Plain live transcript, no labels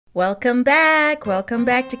Welcome back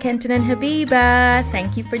to Kenton and Habiba.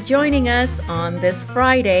 Thank you for joining us on this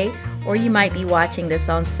Friday, or you might be watching this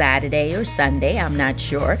on Saturday or Sunday, I'm not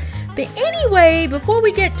sure. But anyway, before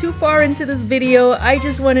we get too far into this video, I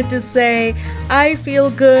just wanted to say I feel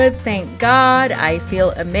good, thank God. I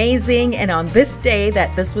feel amazing, and on this day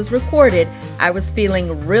that this was recorded, I was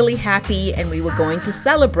feeling really happy, and we were going to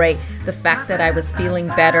celebrate the fact that I was feeling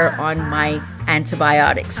better on my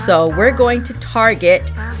antibiotics. So we're going to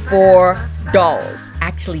Target for dolls.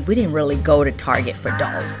 Actually, we didn't really go to Target for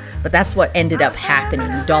dolls, but that's what ended up happening,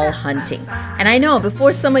 doll hunting. And I know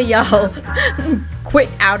before some of y'all quit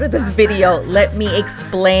out of this video, let me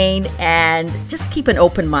explain and just keep an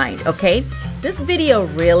open mind, okay? This video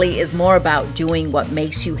really is more about doing what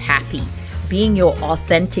makes you happy, being your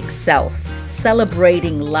authentic self,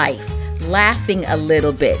 celebrating life, laughing a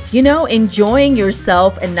little bit, you know, enjoying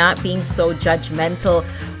yourself and not being so judgmental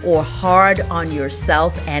or hard on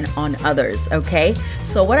yourself and on others, okay?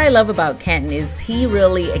 So what I love about Kenton is he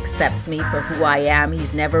really accepts me for who I am.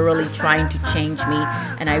 He's never really trying to change me,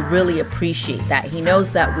 and I really appreciate that. He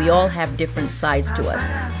knows that we all have different sides to us.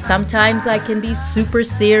 Sometimes I can be super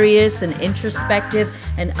serious and introspective,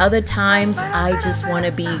 and other times I just want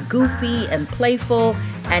to be goofy and playful,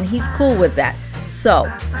 and he's cool with that.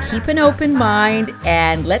 So keep an open mind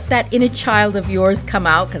and let that inner child of yours come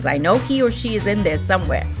out, because I know he or she is in there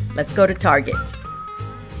somewhere. Let's go to Target.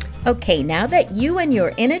 Okay, now that you and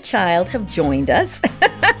your inner child have joined us,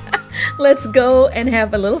 let's go and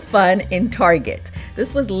have a little fun in Target.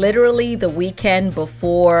 This was literally the weekend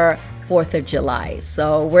before 4th of July.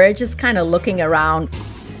 So we're just kind of looking around.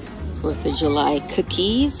 4th of July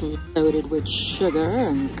cookies loaded with sugar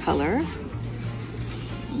and color.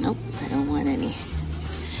 Nope, I don't want any.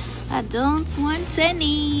 I don't want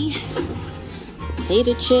any.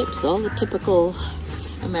 Potato chips, all the typical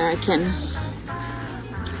American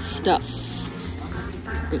stuff.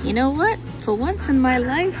 But you know what? For once in my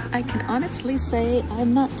life, I can honestly say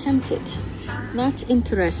I'm not tempted, not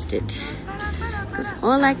interested. Because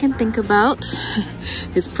all I can think about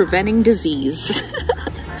is preventing disease.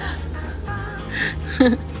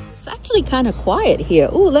 It's actually kind of quiet here.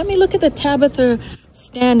 Oh, let me look at the Tabitha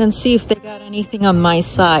stand and see if they got anything on my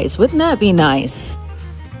size. Wouldn't that be nice?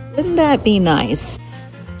 Wouldn't that be nice?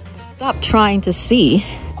 Stop trying to see,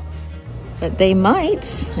 but they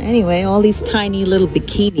might. Anyway, all these tiny little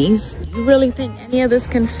bikinis. Do you really think any of this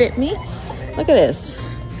can fit me? Look at this.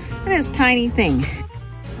 Look at this tiny thing.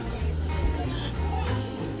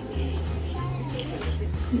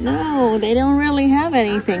 No, they don't really have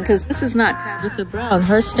anything, because this is not Tabitha Brown.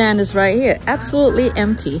 Her stand is right here. Absolutely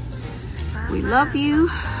empty. We love you,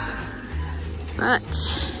 but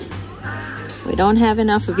we don't have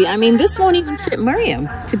enough of you. I mean, this won't even fit Miriam,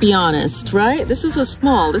 to be honest, right? This is a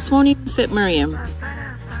small. This won't even fit Miriam.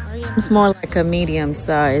 Miriam's more like a medium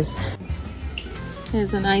size.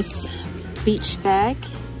 Here's a nice beach bag.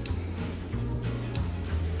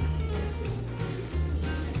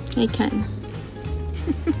 Hey, Ken.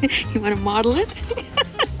 You want to model it?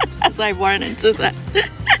 As I run into that.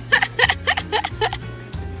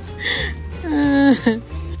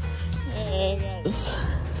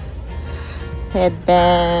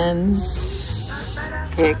 Headbands,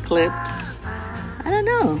 hair clips. I don't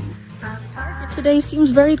know. Target today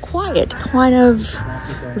seems very quiet. Kind of.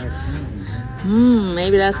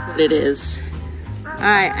 Maybe that's what it is. All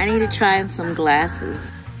right, I need to try on some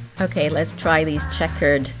glasses. Okay, let's try these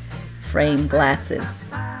checkered frame glasses.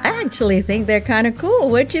 I actually think they're kind of cool.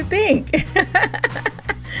 What you think?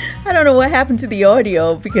 I don't know what happened to the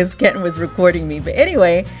audio because Kenton was recording me. But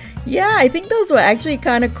anyway, yeah, I think those were actually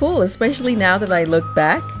kind of cool, especially now that I look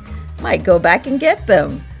back. Might go back and get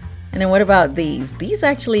them. And then what about these? These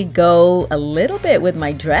actually go a little bit with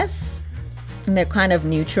my dress. And they're kind of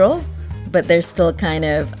neutral, but they're still kind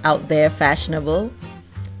of out there, fashionable.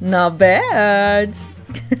 Not bad.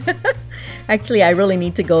 Actually, I really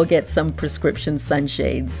need to go get some prescription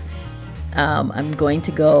sunshades. I'm going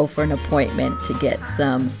to go for an appointment to get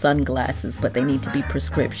some sunglasses, but they need to be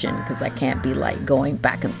prescription because I can't be like going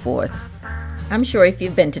back and forth. I'm sure if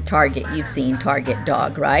you've been to Target, you've seen Target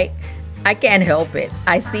dog, right? I can't help it.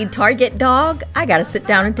 I see Target dog, I gotta sit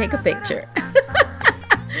down and take a picture.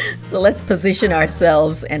 So let's position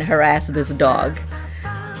ourselves and harass this dog.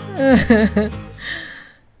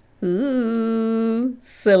 Ooh,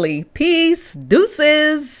 silly. Peace,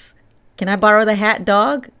 deuces. Can I borrow the hat,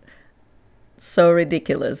 dog? So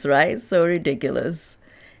ridiculous, right? So ridiculous.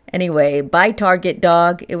 Anyway, bye Target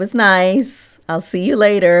dog. It was nice. I'll see you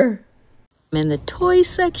later. I'm in the toy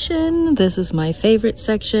section. This is my favorite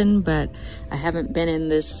section, but I haven't been in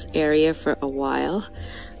this area for a while.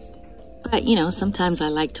 But you know, sometimes I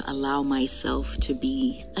like to allow myself to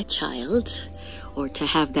be a child, or to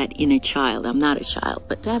have that inner child. I'm not a child,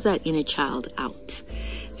 but to have that inner child out.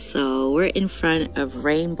 So we're in front of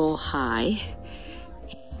Rainbow High,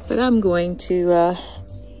 but I'm going to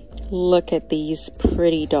look at these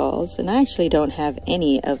pretty dolls. And I actually don't have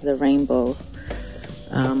any of the Rainbow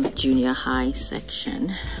Junior High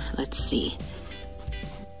section. Let's see.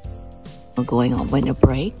 We're going on winter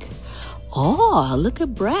break. Oh, look at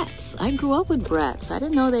Bratz. I grew up with Bratz. I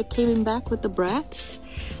didn't know they came back with the Bratz.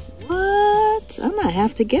 What? I might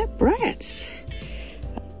have to get Bratz.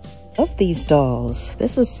 I love these dolls.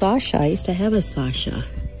 This is Sasha. I used to have a Sasha.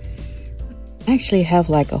 I actually have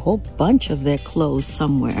like a whole bunch of their clothes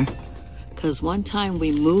somewhere. Because one time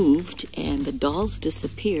we moved and the dolls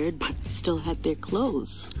disappeared, but I still had their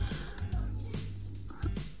clothes.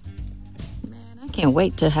 Man, I can't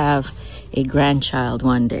wait to have a grandchild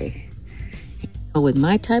one day. With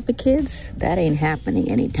my type of kids, that ain't happening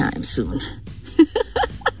anytime soon.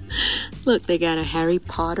 Look, they got a Harry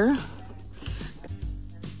Potter.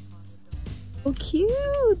 So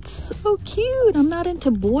cute, so cute. I'm not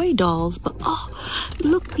into boy dolls, but oh,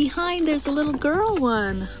 look behind, there's a little girl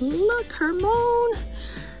one. Look, Hermione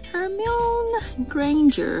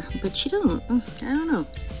Granger, but she doesn't, I don't know.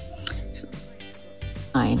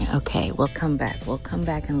 Fine, okay, we'll come back. We'll come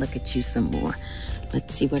back and look at you some more.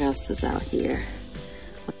 Let's see what else is out here.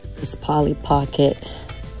 Look at this Polly Pocket.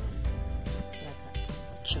 It's like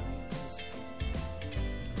a giant ice cream.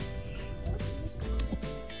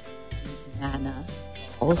 These Nana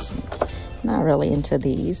dolls. Not really into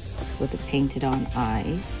these with the painted on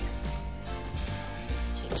eyes.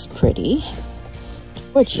 This chick's pretty.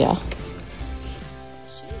 Georgia.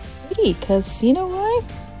 She's pretty because you know why?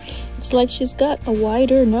 It's like she's got a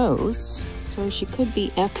wider nose. So she could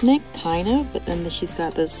be ethnic, kind of, but then she's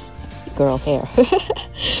got this girl hair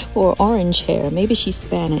or orange hair. Maybe she's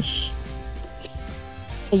Spanish.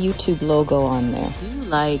 A YouTube logo on there. I do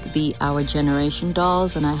like the Our Generation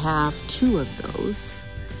dolls, and I have 2 of those.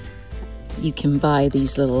 You can buy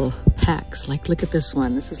these little packs. Like, look at this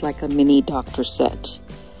one. This is like a mini doctor set.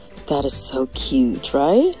 That is so cute,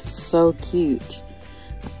 right? So cute.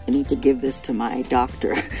 I need to give this to my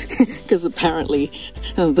doctor because apparently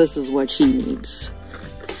this is what she needs.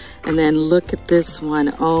 And then look at this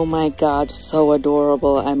one. Oh my God, so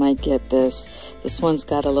adorable. I might get this. This one's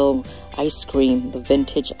got a little ice cream, the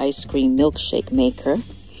vintage ice cream milkshake maker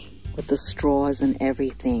with the straws and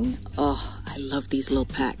everything. Oh, I love these little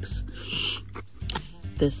packs.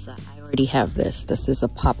 This, I already have this. This is a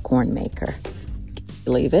popcorn maker.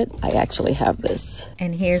 Believe it, I actually have this.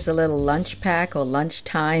 And here's a little lunch pack or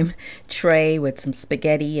lunchtime tray with some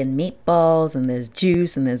spaghetti and meatballs, and there's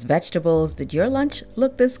juice and there's vegetables. Did your lunch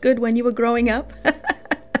look this good when you were growing up?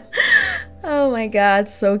 Oh my God,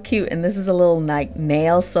 so cute. And this is a little like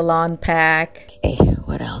nail salon pack. Okay,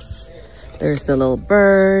 what else? There's the little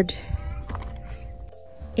bird.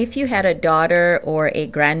 If you had a daughter or a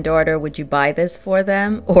granddaughter, would you buy this for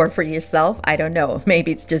them or for yourself? I don't know.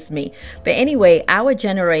 Maybe it's just me. But anyway, Our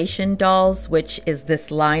Generation dolls, which is this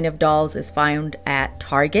line of dolls, is found at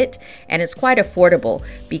Target. And it's quite affordable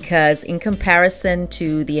because in comparison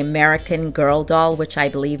to the American Girl doll, which I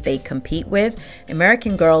believe they compete with,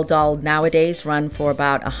 American Girl doll nowadays run for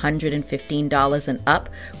about $115 and up,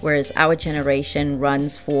 whereas Our Generation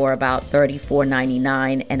runs for about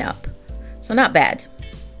 $34.99 and up. So not bad.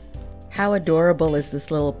 How adorable is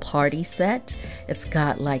this little party set? It's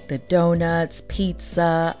got like the donuts,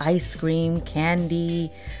 pizza, ice cream,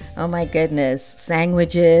 candy, oh my goodness,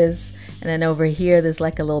 sandwiches. And then over here, there's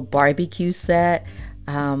like a little barbecue set.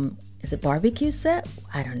 Is it barbecue set?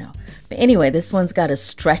 I don't know. But anyway, this one's got a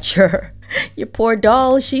stretcher. Your poor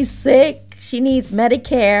doll, she's sick. She needs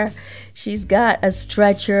Medicare. She's got a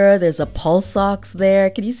stretcher. There's a pulse ox there.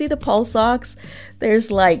 Can you see the pulse ox?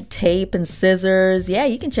 There's like tape and scissors. Yeah,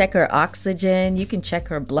 you can check her oxygen. You can check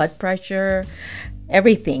her blood pressure.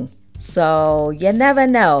 Everything. So you never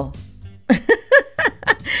know.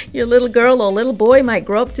 Your little girl or little boy might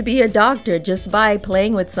grow up to be a doctor just by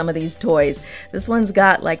playing with some of these toys. This one's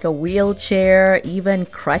got like a wheelchair, even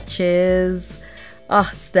crutches. Oh,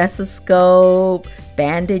 stethoscope,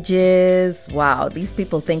 bandages. Wow, these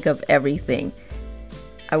people think of everything.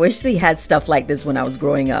 I wish they had stuff like this when I was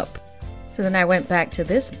growing up. So then I went back to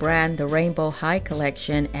this brand, the Rainbow High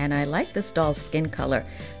collection, and I like this doll's skin color.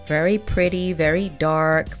 Very pretty, very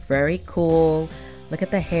dark, very cool. Look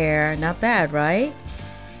at the hair, not bad, right?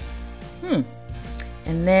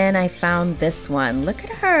 And then I found this one. Look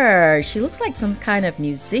at her. She looks like some kind of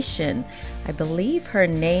musician. I believe her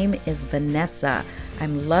name is Vanessa.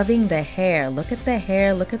 I'm loving the hair. Look at the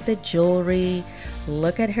hair. Look at the jewelry.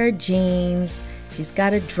 Look at her jeans. She's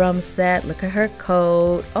got a drum set. Look at her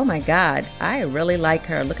coat. Oh my God, I really like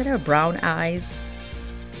her. Look at her brown eyes.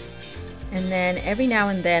 And then every now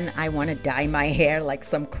and then I want to dye my hair like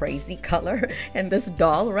some crazy color. And this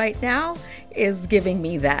doll right now is giving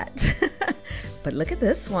me that. But look at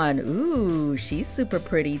this one. Ooh, she's super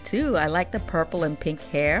pretty too. I like the purple and pink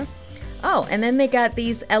hair. Oh, and then they got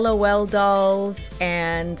these LOL dolls,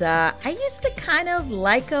 and I used to kind of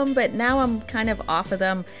like them, but now I'm kind of off of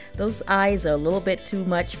them. Those eyes are a little bit too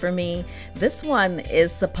much for me. This one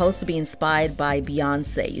is supposed to be inspired by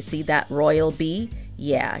Beyonce. You see that royal bee?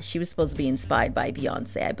 Yeah, she was supposed to be inspired by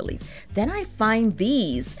Beyonce, I believe. Then I find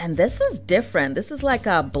these, and this is different. This is like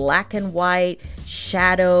a black and white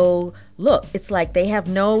shadow. Look, it's like they have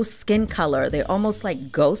no skin color. They're almost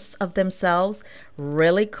like ghosts of themselves.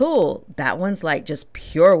 Really cool. That one's like just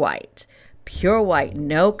pure white. Pure white,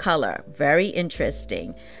 no color. Very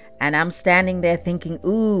interesting. And I'm standing there thinking,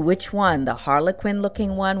 ooh, which one? The Harlequin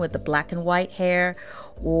looking one with the black and white hair,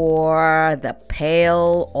 or the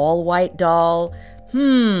pale all white doll?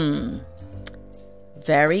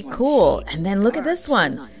 Very cool. And then look at this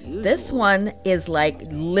one. This one is like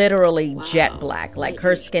literally jet black. Like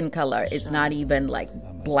her skin color is not even like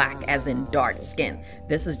black as in dark skin.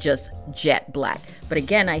 This is just jet black. But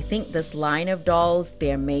again, I think this line of dolls,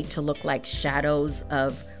 they're made to look like shadows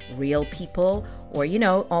of real people, or, you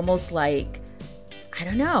know, almost like, I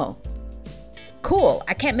don't know. Cool.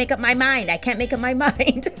 I can't make up my mind. I can't make up my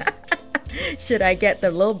mind. Should I get the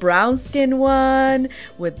little brown skin one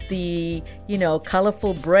with the, you know,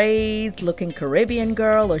 colorful braids looking Caribbean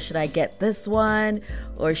girl, or should I get this one,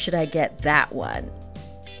 or should I get that one?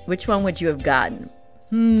 Which one would you have gotten?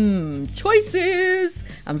 Choices.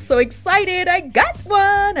 I'm so excited. I got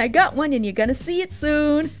one, and you're gonna see it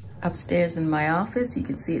soon. Upstairs in my office, you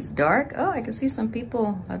can see it's dark. Oh, I can see some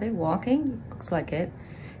people. Are they walking? Looks like it.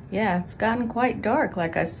 Yeah, it's gotten quite dark,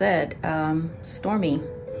 like I said. Stormy.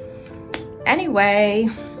 Anyway,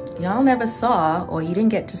 y'all never saw, or you didn't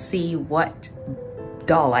get to see what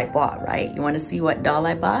doll I bought, right? You want to see what doll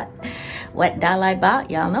I bought? What doll I bought?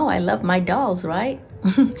 Y'all know I love my dolls, right?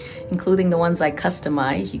 Including the ones I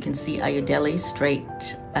customize. You can see Ayodele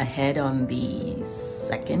straight ahead on the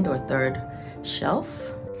second or third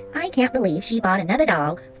shelf. I can't believe she bought another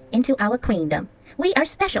doll into our queendom. We are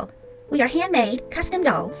special. We are handmade, custom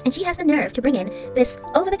dolls, and she has the nerve to bring in this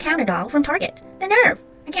over-the-counter doll from Target. The nerve!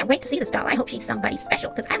 I can't wait to see this doll. I hope she's somebody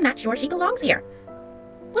special, because I'm not sure she belongs here.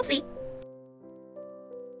 We'll see.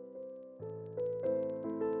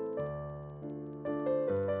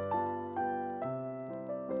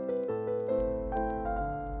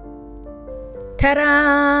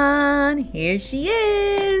 Ta-da! Here she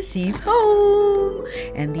is. She's home.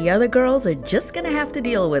 And the other girls are just gonna have to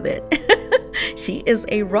deal with it. She is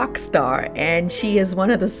a rock star, and she is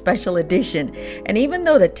one of the special edition. And even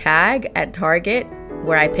though the tag at Target,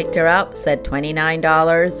 where I picked her up, said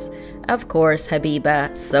 $29, of course,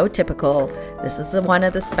 Habiba, so typical, this is one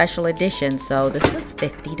of the special editions, so this was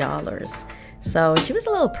 $50. So she was a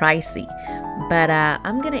little pricey, but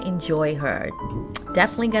I'm gonna enjoy her.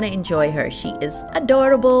 Definitely gonna enjoy her. She is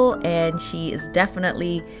adorable, and she is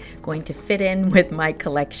definitely going to fit in with my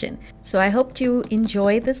collection. So I hope you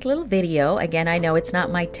enjoy this little video. Again, I know it's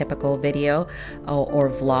not my typical video or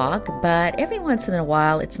vlog, but every once in a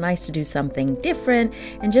while it's nice to do something different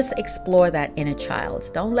and just explore that inner child.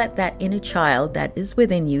 Don't let that inner child that is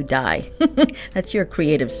within you die. That's your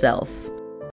creative self.